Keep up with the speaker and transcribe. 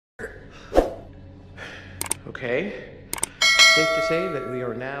Okay. Safe to say that we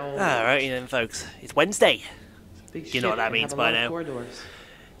are now... Alrighty then, folks. It's Wednesday. Big You know what that means by now. corridors.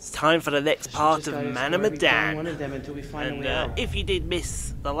 It's time for the next part of Medan. One of them until we find a way And out. if you did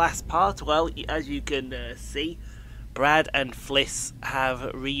miss the last part, well, as you can see, Brad and Fliss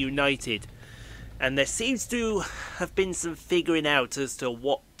have reunited. And there seems to have been some figuring out as to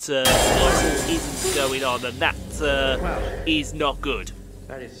what isn't going on, and that is not good.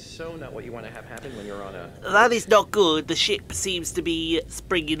 That is so not what you want to have happen when you're on a... That is not good. The ship seems to be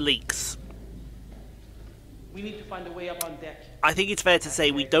springing leaks. We need to find a way up on deck. I think it's fair to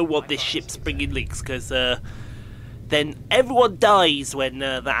say we don't want this ship springing leaks, because then everyone dies when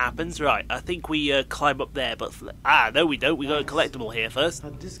that happens. Right, I think we climb up there, but... no we don't. We got a collectible here first.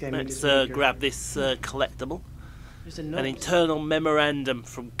 Let's grab this collectible. There's a note. An internal memorandum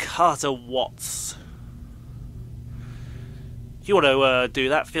from Carter Watts. If you want to do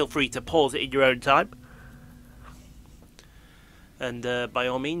that, feel free to pause it in your own time. And by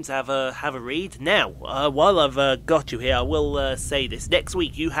all means, have a read. Now, while I've got you here, I will say this. Next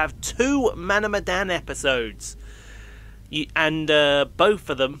week, you have 2 Medan episodes. And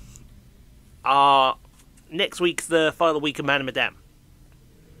both of them are... Next week's the final week of Medan.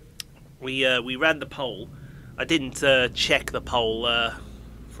 We ran the poll. I didn't check the poll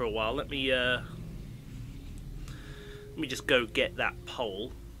for a while. Let me just go get that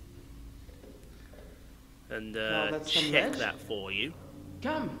poll and check that for you.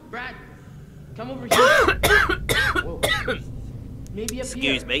 Come, Brad. Come over here. Whoa. Maybe up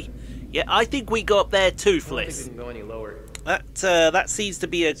Excuse here. me. Yeah, I think we got there too, I don't think we Fliss. can go any lower. That seems to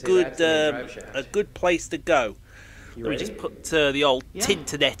be a good place to go. You Let me ready? just put the old Yeah.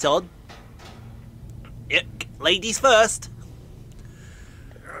 Tinternet on. Yep, ladies first.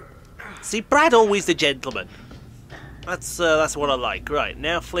 See, Brad always the gentleman. That's what I like. Right,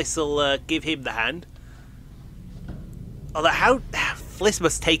 now Fliss will give him the hand. Although, how... Fliss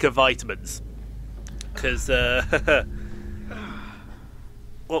must take her vitamins. Because,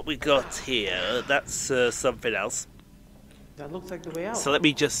 what we got here, that's something else. That looks like the way out. So let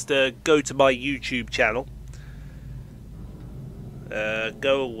me just go to my YouTube channel.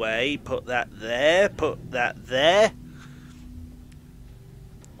 Go away, put that there, put that there.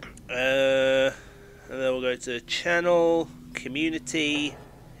 And then we'll go to channel, community,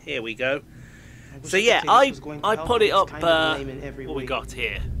 here we go. So yeah, I put it up, what we got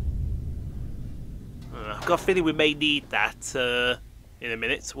here. I've got a feeling we may need that in a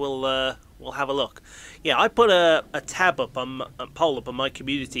minute. We'll have a look. Yeah, I put a tab up on a poll up on my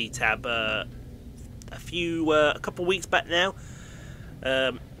community tab a couple of weeks back now,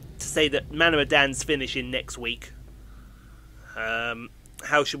 to say that Medan's finishing next week.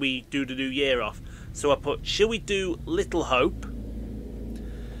 How should we do the new year off? So I put, shall we do Little Hope?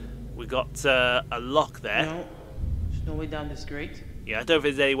 We got a lock there. No, there's no way down this grate. Yeah, I don't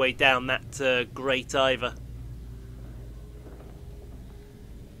think there's any way down that grate either.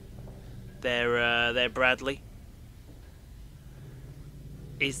 There, Bradley.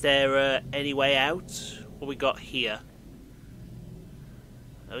 Is there any way out? What we got here?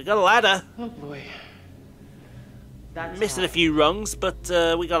 We got a ladder. Oh boy. That's Missing high. a few rungs, but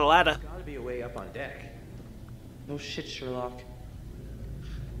we got a ladder. Gotta be a way up on deck. No shit, Sherlock.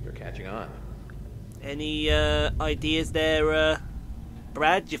 You're catching on. Any ideas there,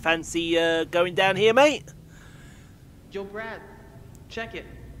 Brad? You fancy going down here, mate? Yo, Brad, check it.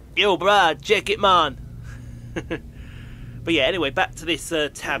 Yo, Brad, check it, man. But yeah, anyway, back to this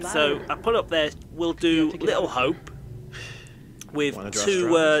tab. So I put up there, we'll do Little Hope with Wanna draw 2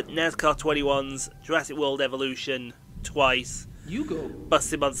 straws? NASCAR 21s, Jurassic World Evolution twice, You go.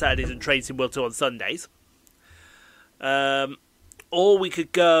 Busting on Saturdays and Train Sim World 2 on Sundays. Or we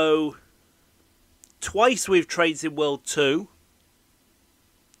could go twice with Train Sim World 2.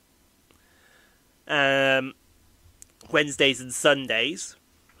 Wednesdays and Sundays.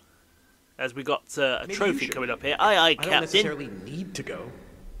 As we got a Maybe trophy you should. coming up here. Aye, I don't Captain. necessarily need to go.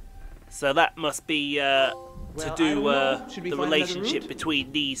 So that must be to Well, do I don't know. Should we the find another relationship route?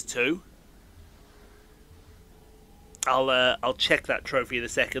 between these two. I'll check that trophy in a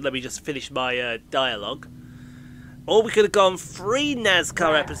second. Let me just finish my dialogue. Or we could have gone 3 NASCAR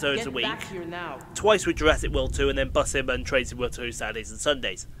Brad, episodes get a week, back here now. twice with Jurassic World 2, and then Bus Sim and Train Sim World 2 Saturdays and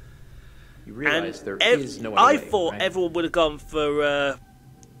Sundays. You And realize there is no other I way, thought right? everyone would have gone for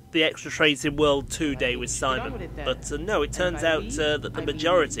the extra Train Sim World 2 day with Get on Simon, with it then. but no, it turns And by out we, that the I mean-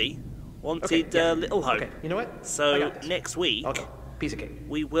 majority wanted Okay, yeah. Little Hope. Okay, you know what? I So got this. next week Okay, piece of cake.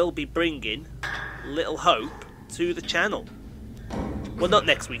 we will be bringing Little Hope to the channel. Well, not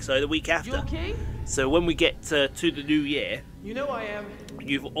next week, sorry, the week You after. okay? So when we get to the new year, You know I am.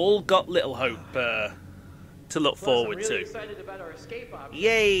 you've all got Little Hope to look Plus, forward I'm really to. excited about our escape option.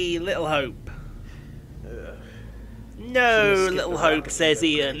 Yay, little hope. Ugh. No, Should've skipped little the hope, rocket says ship.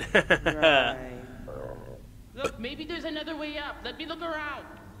 Ian. Right. Look, maybe there's another way up. Let me look around.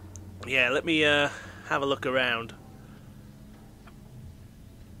 Yeah, let me have a look around.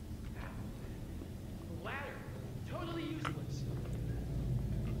 Ladder. Totally useless.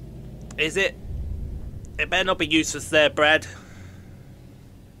 Is it? It better not be useless there, Brad.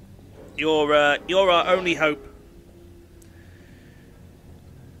 You're our only hope.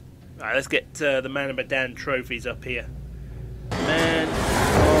 Right, let's get the Man of Medan trophies up here. Man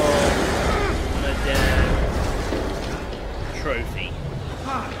of Medan trophy.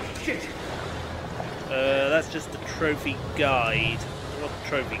 Ah, shit. That's just a trophy guide. What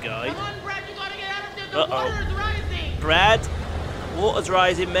trophy guide? Come on, Brad, you gotta get out of there. The Uh-oh. water is rising. Brad, water's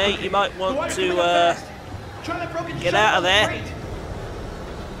rising, mate. You might want to get out of there.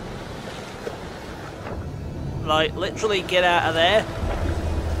 Like, literally get out of there.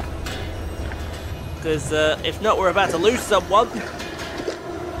 Because if not, we're about to lose someone.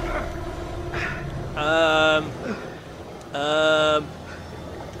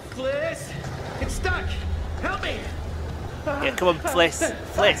 Fliss, it's stuck. Help me. Yeah, come on, Fliss.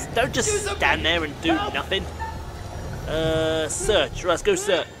 Fliss, don't just stand there and do nothing. Search. Right, let's go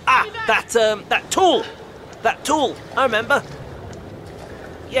search. Ah, that tool. That tool. I remember.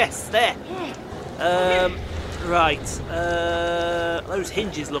 Yes, there. Right. Those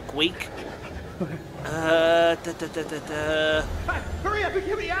hinges look weak. Hurry up and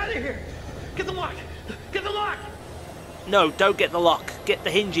get me out of here. Get the lock. Get the lock. No, don't get the lock. Get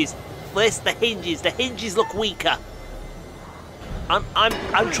the hinges. Fliss, the hinges. The hinges look weaker.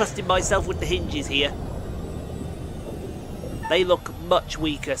 I'm trusting myself with the hinges here. They look much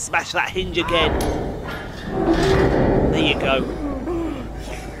weaker. Smash that hinge again. There you go.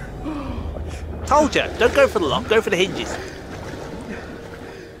 Told you, don't go for the lock, go for the hinges.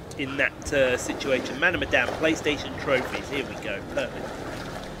 In that situation, Man of Medan, PlayStation trophies. Here we go, perfect.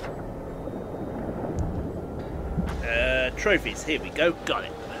 Trophies, here we go, got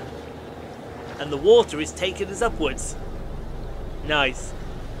it. And the water is taking us upwards. Nice.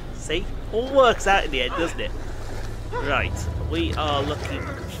 See, all works out in the end, doesn't it? Right, we are looking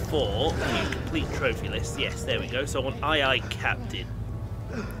for a complete trophy list. Yes, there we go. So I want II Captain.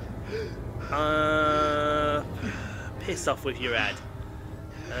 Piss off with your ad.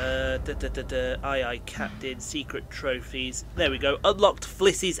 II Captain, secret trophies. There we go. Unlocked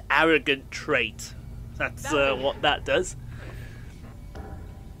Fliss's arrogant trait. That's what that does.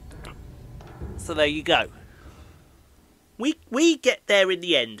 So there you go. We get there in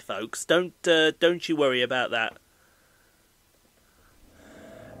the end, folks. Don't you worry about that.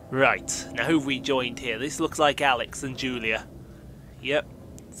 Right, now who've we joined here? This looks like Alex and Julia. Yep,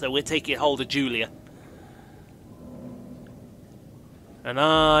 so we're taking hold of Julia. And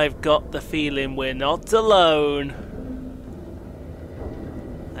I've got the feeling we're not alone.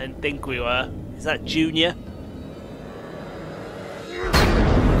 I didn't think we were. Is that Junior?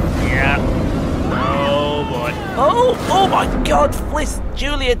 Yeah. Oh boy. Oh my god, Fliss,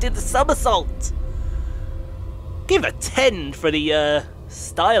 Julia did the somersault. Give a 10 for the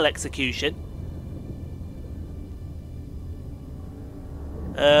style execution.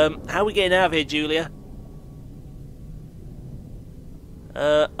 How are we getting out of here, Julia?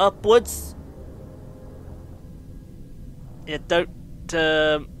 Upwards. Yeah, don't.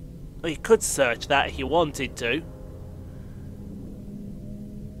 Well, you could search that if you wanted to.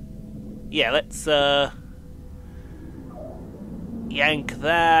 Yeah, let's yank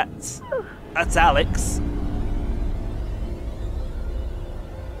that. That's Alex.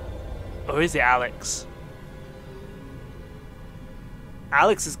 Or is it Alex?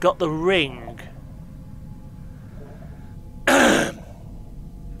 Alex has got the ring.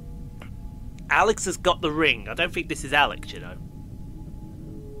 Alex has got the ring. I don't think this is Alex, you know.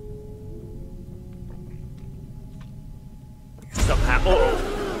 Somehow.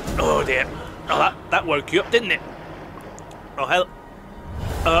 Oh dear. Oh, that woke you up, didn't it? Oh hell.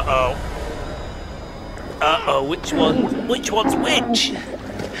 Uh oh. Which one's which?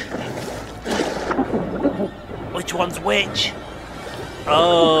 Which one's which?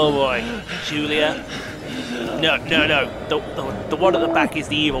 Oh boy, Julia. No. The one at the back is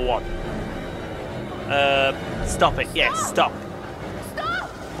the evil one. Stop it. Yes, stop.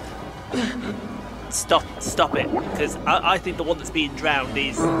 Stop it. Because I think the one that's being drowned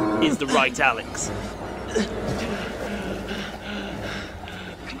is the right Alex.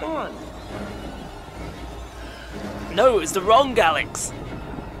 Come on. No, it's the wrong Alex.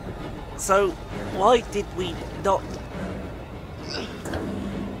 So, why did we not...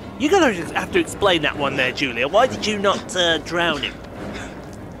 You're gonna have to explain that one there, Julia. Why did you not drown him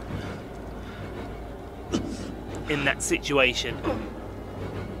in that situation?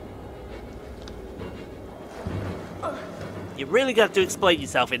 You really got to explain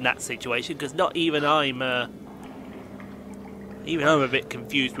yourself in that situation, because not even I'm a bit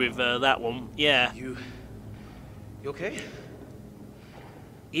confused with that one. Yeah. You okay?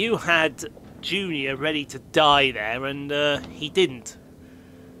 You had Junior ready to die there, and he didn't.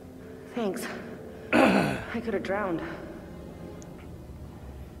 Thanks. I could have drowned.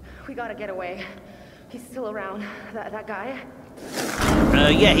 We gotta get away. He's still around. That guy?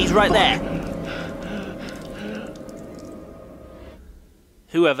 Yeah, he's right there.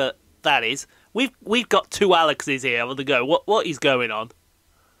 Whoever that is. We've got two Alexes here on the go. What is going on?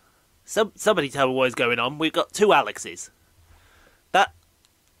 Somebody tell me what is going on. We've got two Alexes.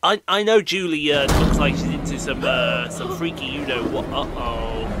 I know Julie looks like she's into some freaky you-know-what.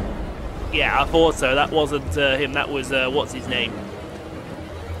 Uh-oh. Yeah, I thought so. That wasn't him. That was, what's his name?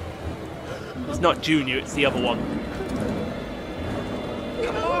 It's not Junior, it's the other one.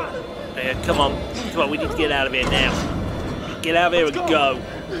 Come on. Come on, we need to get out of here now. Get out of here and go.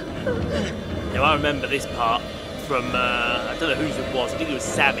 Now, I remember this part from, I don't know whose it was. I think it was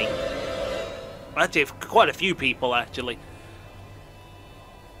Sammy. Actually, quite a few people, actually.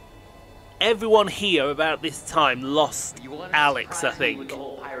 Everyone here about this time lost Alex, I think. With the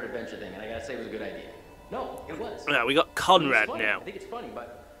whole pirate adventure thing, and I gotta say it was a good idea. No, it was. No, we got Conrad now. I think it's funny,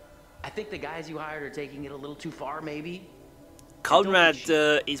 but I think the guys you hired are taking it a little too far, maybe. Conrad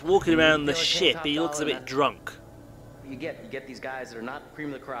is walking around the ship. He looks a bit drunk. You get these guys that are not cream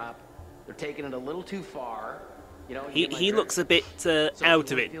of the crop. They're taking it a little too far. You know. He looks a bit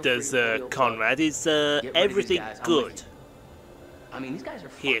out of it. Does Conrad? Is everything good? I mean, these guys are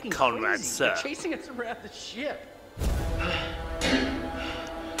here, fucking Conrad, crazy. sir. They're chasing us around the ship.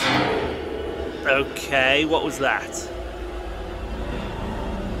 Okay, what was that?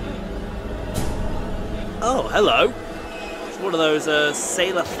 Oh, hello. It's one of those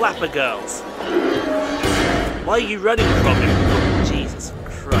sailor flapper girls. Why are you running from him? Oh, Jesus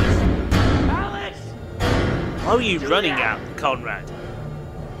Christ. Alex! Why are you running out, Conrad?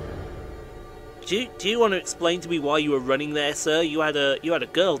 Do you want to explain to me why you were running there, sir? You had a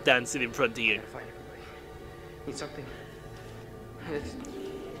girl dancing in front of you. I gotta find everybody. Need something.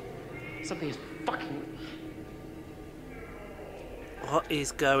 Something is fucking with me. What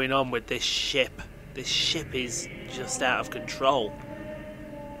is going on with this ship? This ship is just out of control.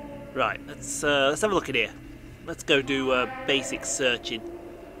 Right, let's have a look at here. Let's go do basic searching.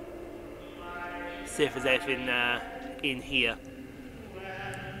 See if there's anything in here.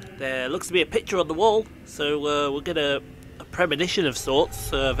 There looks to be a picture on the wall, so we'll get a premonition of sorts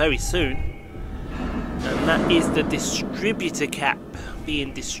very soon. And that is the distributor cap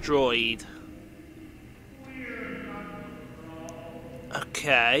being destroyed.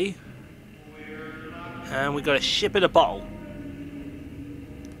 Okay. And we got a ship in a bottle.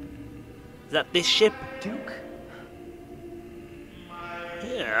 Is that this ship? Duke?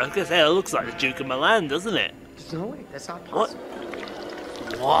 Yeah, I was gonna say, it looks like the Duke of Milan, doesn't it? There's no way. That's not possible.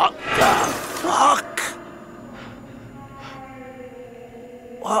 What the fuck?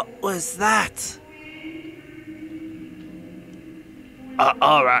 What was that?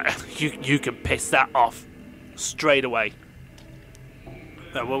 Alright, you can piss that off straight away.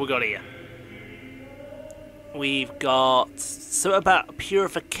 Now, what we got here? We've got something about a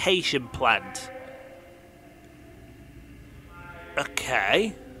purification plant.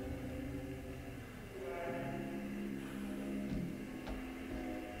 Okay.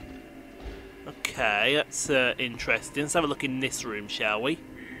 Okay, that's interesting. Let's have a look in this room, shall we?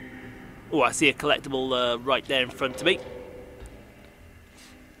 Oh, I see a collectible right there in front of me.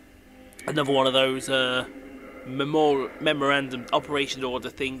 Another one of those memorandum operation order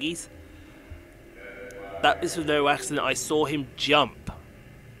thingies. This was no accident. I saw him jump.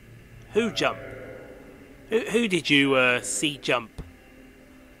 Who jumped? Who did you see jump?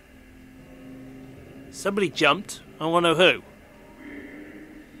 Somebody jumped. I want to know who.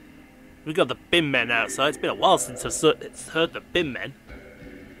 We got the bin men outside. It's been a while since I've heard the bin men.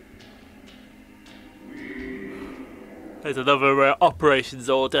 There's another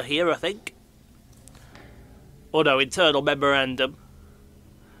operations order here, I think. Oh no, internal memorandum.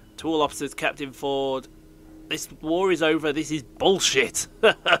 To all officers, Captain Ford. This war is over. This is bullshit.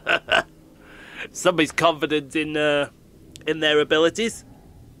 Somebody's confident in their abilities.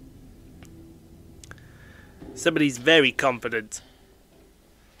 Somebody's very confident.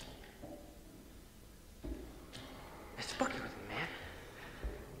 It's fucking with me, man.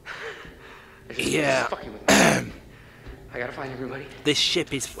 Yeah. It's fucking with me. I gotta find everybody. This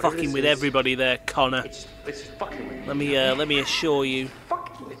ship is Whatever fucking this with is, everybody there, Connor. It's fucking with me. Let me assure you.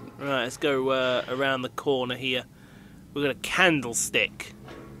 Fucking with me. Right, let's go around the corner here. We've got a candlestick.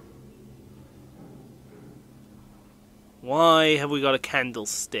 Why have we got a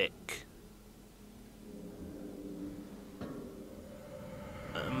candlestick?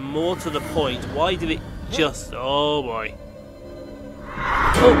 More to the point, why did it just... Oh boy.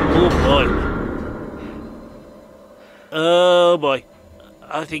 Oh boy. Oh boy.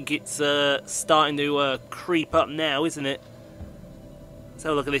 I think it's starting to creep up now, isn't it? Let's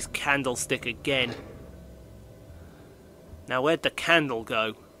have a look at this candlestick again. Now, where'd the candle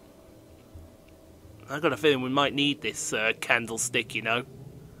go? I've got a feeling we might need this candlestick, you know.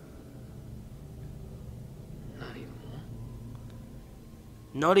 Not even warm.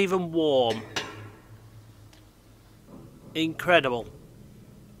 Not even warm. Incredible.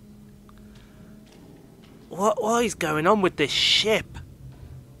 What is going on with this ship?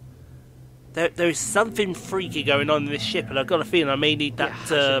 There's something freaky going on in this ship, and I've got a feeling I may need that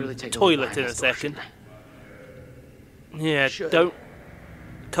really toilet in a second. Yeah, don't...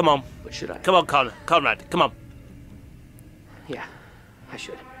 Come on. But should I? Come on, Conrad, come on. Yeah, I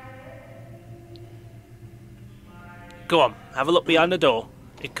should. Go on, have a look behind the door.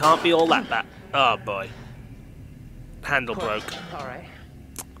 It can't be all that. Oh, boy. Handle broke. Alright.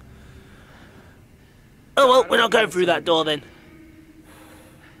 Oh, well, we're not going through that door, then.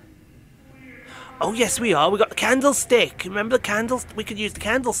 Oh, yes, we are. We got the candlestick. Remember the candlestick? We could use the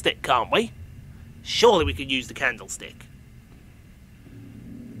candlestick, can't we? Surely we could use the candlestick.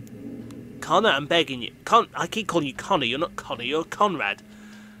 Connor, I'm begging you. I keep calling you Connor. You're not Connor. You're Conrad.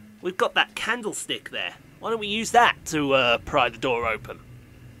 We've got that candlestick there. Why don't we use that to pry the door open?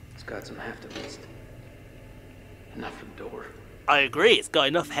 It's got some heft at least. Enough for the door. I agree. It's got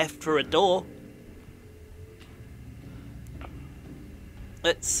enough heft for a door.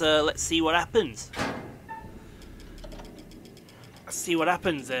 Let's see what happens. Let's see what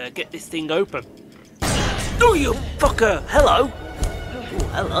happens. Get this thing open. Oh, you fucker! Hello. Ooh,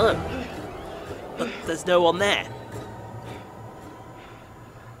 hello. But there's no one there.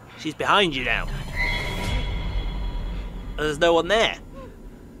 She's behind you now. There's no one there.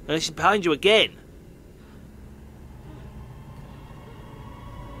 And she's behind you again.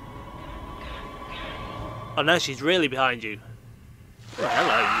 Oh, now she's really behind you. Oh,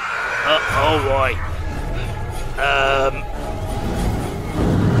 hello. Oh boy.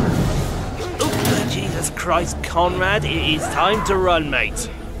 Oh, Jesus Christ, Conrad. It is time to run, mate.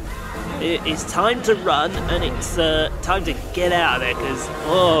 It is time to run, and it's time to get out of there, because...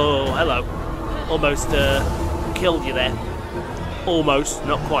 Oh, hello. Almost killed you there. Almost,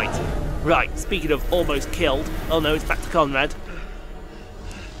 not quite. Right, speaking of almost killed... Oh no, it's back to Conrad.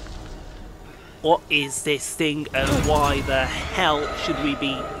 What is this thing, and why the hell should we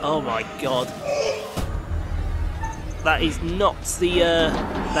be... Oh my god. That is not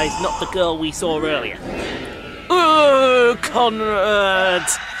the girl we saw earlier. Oh, Conrad!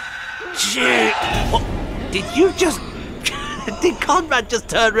 Shit! What? Did you just... Did Conrad just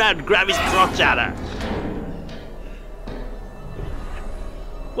turn around and grab his crotch at her?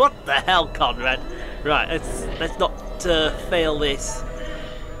 What the hell, Conrad? Right, let's not fail this.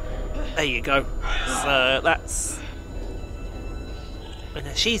 There you go. So that's...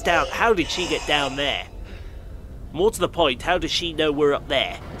 And she's down. How did she get down there? More to the point, how does she know we're up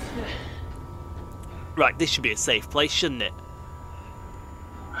there? Right, this should be a safe place, shouldn't it?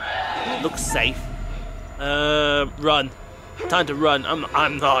 Looks safe. Run. Time to run.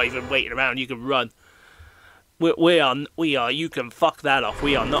 I'm not even waiting around. You can run. We are. You can fuck that off.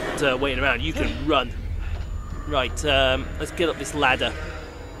 We are not waiting around. You can run. Right. Let's get up this ladder.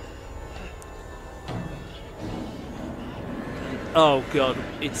 Oh god,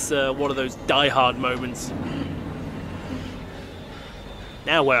 it's one of those Die Hard moments.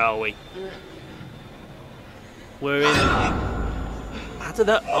 Now where are we? We're in... I don't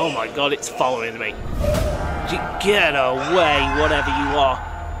know. Oh my god, it's following me. Get away, whatever you are.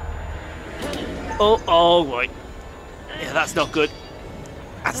 Oh, wait. Yeah, that's not good.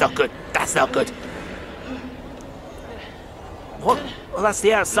 That's not good. That's not good. What? Well, that's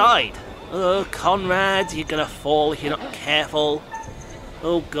the outside. Oh, Conrad, you're gonna fall if you're not careful.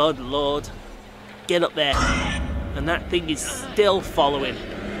 Oh, God, Lord. Get up there. And that thing is still following.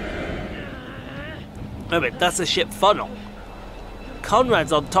 Wait a minute, that's a ship funnel.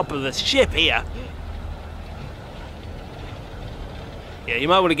 Conrad's on top of the ship here. Yeah, you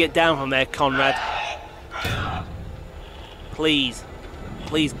might want to get down from there, Conrad. Please.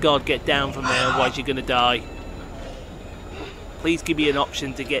 Please, God, get down from there, otherwise you're gonna die. Please give me an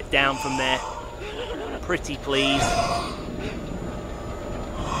option to get down from there. Pretty please.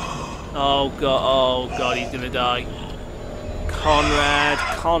 Oh god, he's gonna die. Conrad,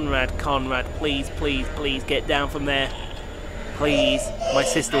 please, get down from there. Please. My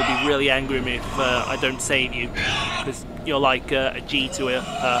sister will be really angry at me if I don't save you. Because you're like a G to her.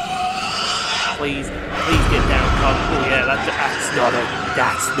 Please get down, Con. Oh yeah,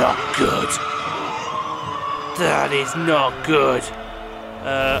 that's not good. That is not good.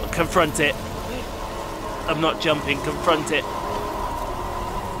 Confront it. I'm not jumping, confront it.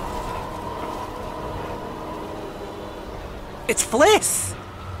 It's Fliss!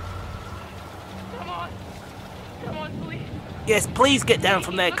 Come on, please. Yes, please get down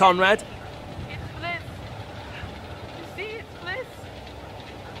from there, Conrad. It's Fliss. You see, it's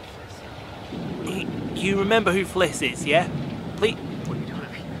Fliss. You remember who Fliss is, yeah? Please. What are you doing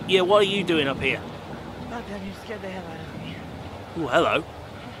up here? Yeah, what are you doing up here? Goddamn, you scared the hell out of me. Oh, hello.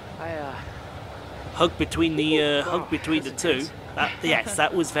 I, Hug between the two. Yes,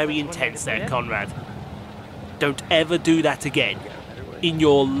 that was very intense there, Conrad. Don't ever do that again in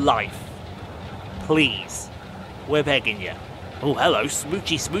your life. Please. We're begging you. Oh, hello,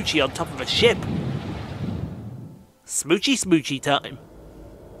 smoochy on top of a ship. Smoochy time.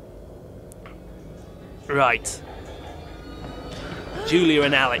 Right. Julia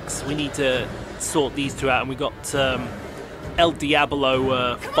and Alex, we need to sort these two out, and we got El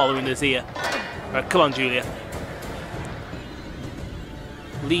Diablo following us here. Right, come on, Julia.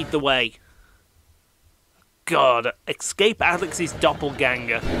 Lead the way. God, escape Alex's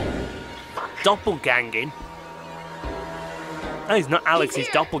doppelganger. Doppelganging? That is not Alex's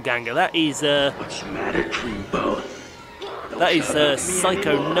doppelganger. That is What's the matter, Dreamboat? that is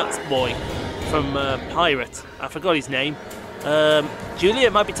Psycho Nuts Boy from Pirate. I forgot his name. Julia,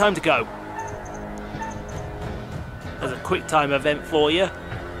 it might be time to go. There's a quick time event for you.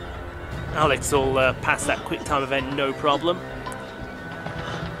 Alex will pass that quick time event, no problem.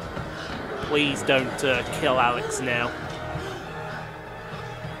 Please don't kill Alex now.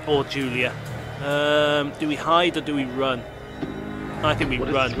 Or Julia. Do we hide or do we run? I think we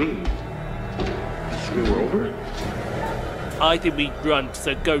What run. does this mean? This mean we're over? I think we run,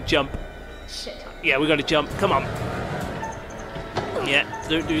 so go jump. Shit. Yeah, we gotta jump. Come on. Yeah,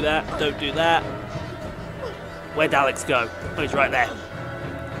 don't do that. Where'd Alex go? Oh, he's right there.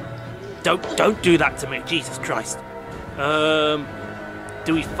 Don't do that to me, Jesus Christ.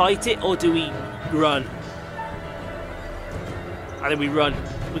 Do we fight it or do we run? I think we run.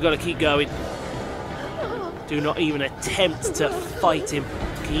 We gotta keep going. Do not even attempt to fight him.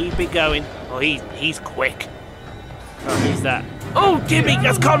 Keep it going. Oh, he's quick. Oh, who's that? Oh, Jimmy,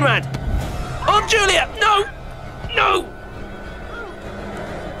 that's Conrad! Oh, Julia! No!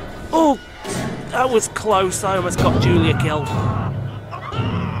 Oh, that was close. I almost got Julia killed.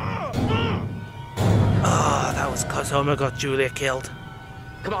 Oh, that was close. I almost got Julia killed.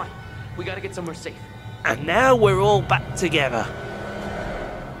 Come on, we gotta get somewhere safe. And now we're all back together.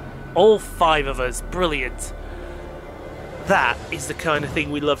 All 5 of us. Brilliant. That is the kind of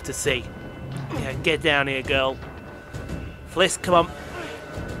thing we love to see. Yeah, get down here, girl. Fliss, come on.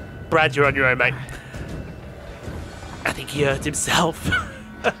 Brad, you're on your own, mate. I think he hurt himself.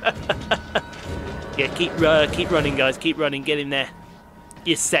 Yeah, keep running, guys. Keep running. Get in there.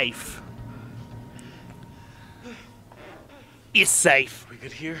 You're safe. You're safe. We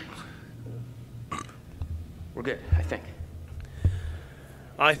good here? We're good, I think.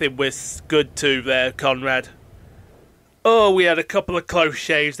 I think we're good too there, Conrad. Oh, we had a couple of close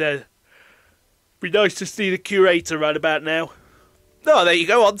shaves there. Be nice to see the curator right about now. Oh, there you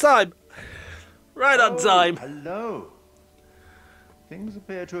go, on time. Right on time. Hello. Things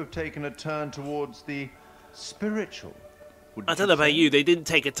appear to have taken a turn towards the spiritual. I don't know about you, they didn't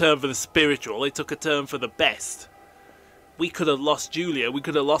take a turn for the spiritual, they took a turn for the best. We could have lost Julia, we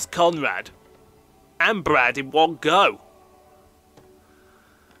could have lost Conrad. And Brad in one go.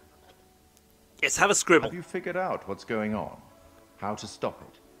 Yes, have a scribble. Have you figured out what's going on? How to stop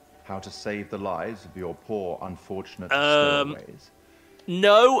it? How to save the lives of your poor, unfortunate stowaways?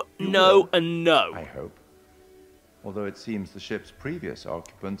 No, You no, will, and no. I hope. Although it seems the ship's previous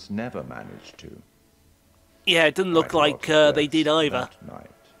occupants never managed to. Yeah, it doesn't look Quite a like lot of they did deaths either. that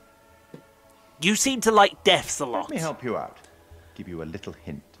night. You seem to like deaths a lot. Let me help you out. Give you a little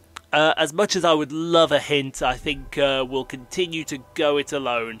hint. As much as I would love a hint, I think we'll continue to go it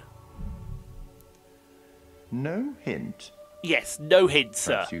alone. No hint? Yes, no hint,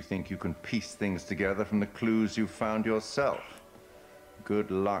 sir. Perhaps you think you can piece things together from the clues you found yourself. Good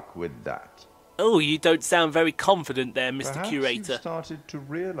luck with that. Oh, you don't sound very confident there, Mr. Perhaps Curator. you've started to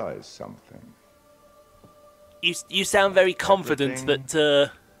realize something. You sound very confident Everything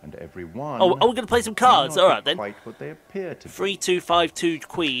that... And everyone. Oh, we're going to play some cards. may not All be right, then. Quite what they appear to be. 3, 2, 5, 2,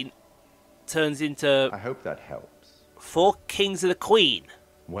 Queen. turns into I hope that helps. 4 kings and a queen.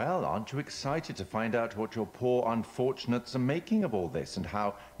 Well, aren't you excited to find out what your poor unfortunates are making of all this and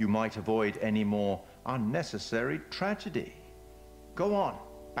how you might avoid any more unnecessary tragedy? Go on,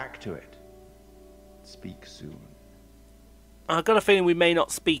 back to it. Speak soon. I've got a feeling we may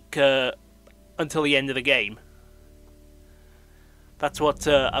not speak until the end of the game. That's what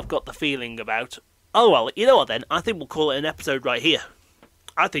I've got the feeling about. Oh well, you know what then? I think we'll call it an episode right here.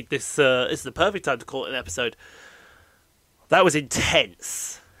 I think this is the perfect time to call it an episode. That was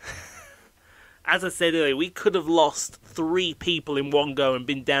intense. As I said earlier, we could have lost 3 people in one go and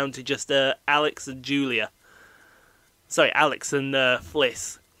been down to just Alex and Julia. Sorry, Alex and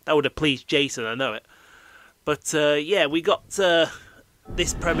Fliss. That would have pleased Jason, I know it. But yeah, we got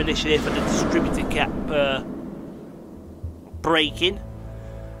this premonition here for the distributor cap breaking.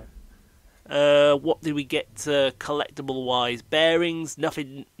 What did we get collectible-wise? Bearings,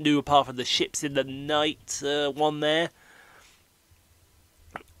 nothing new apart from the ships in the night one there.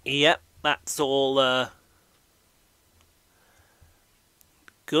 Yep, that's all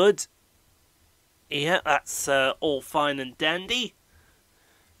good. Yeah, that's all fine and dandy.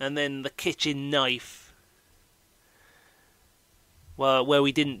 And then the kitchen knife. Well, where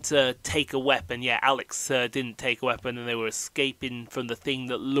we didn't take a weapon. Yeah, Alex didn't take a weapon and they were escaping from the thing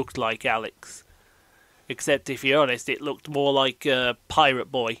that looked like Alex. Except, if you're honest, it looked more like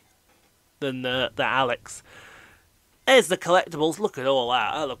Pirate Boy than Alex. There's the collectibles. Look at all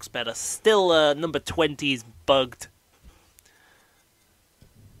that. That looks better. Still, number 20 is bugged.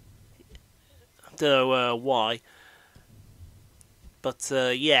 I don't know why. But,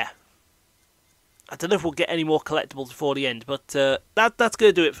 yeah. I don't know if we'll get any more collectibles before the end. But that's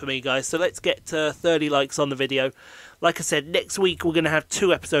going to do it for me, guys. So let's get 30 likes on the video. Like I said, next week we're going to have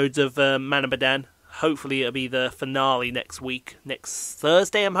 2 episodes of Man of Medan. Hopefully it'll be the finale next week. Next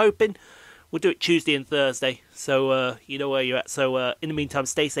Thursday, I'm hoping. We'll do it Tuesday and Thursday, so you know where you're at. So in the meantime,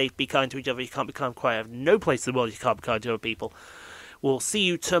 stay safe, be kind to each other. You can't be kind quiet. I have no place in the world you can't be kind to other people. We'll see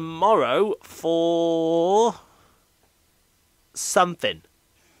you tomorrow for something.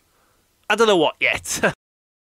 I don't know what yet.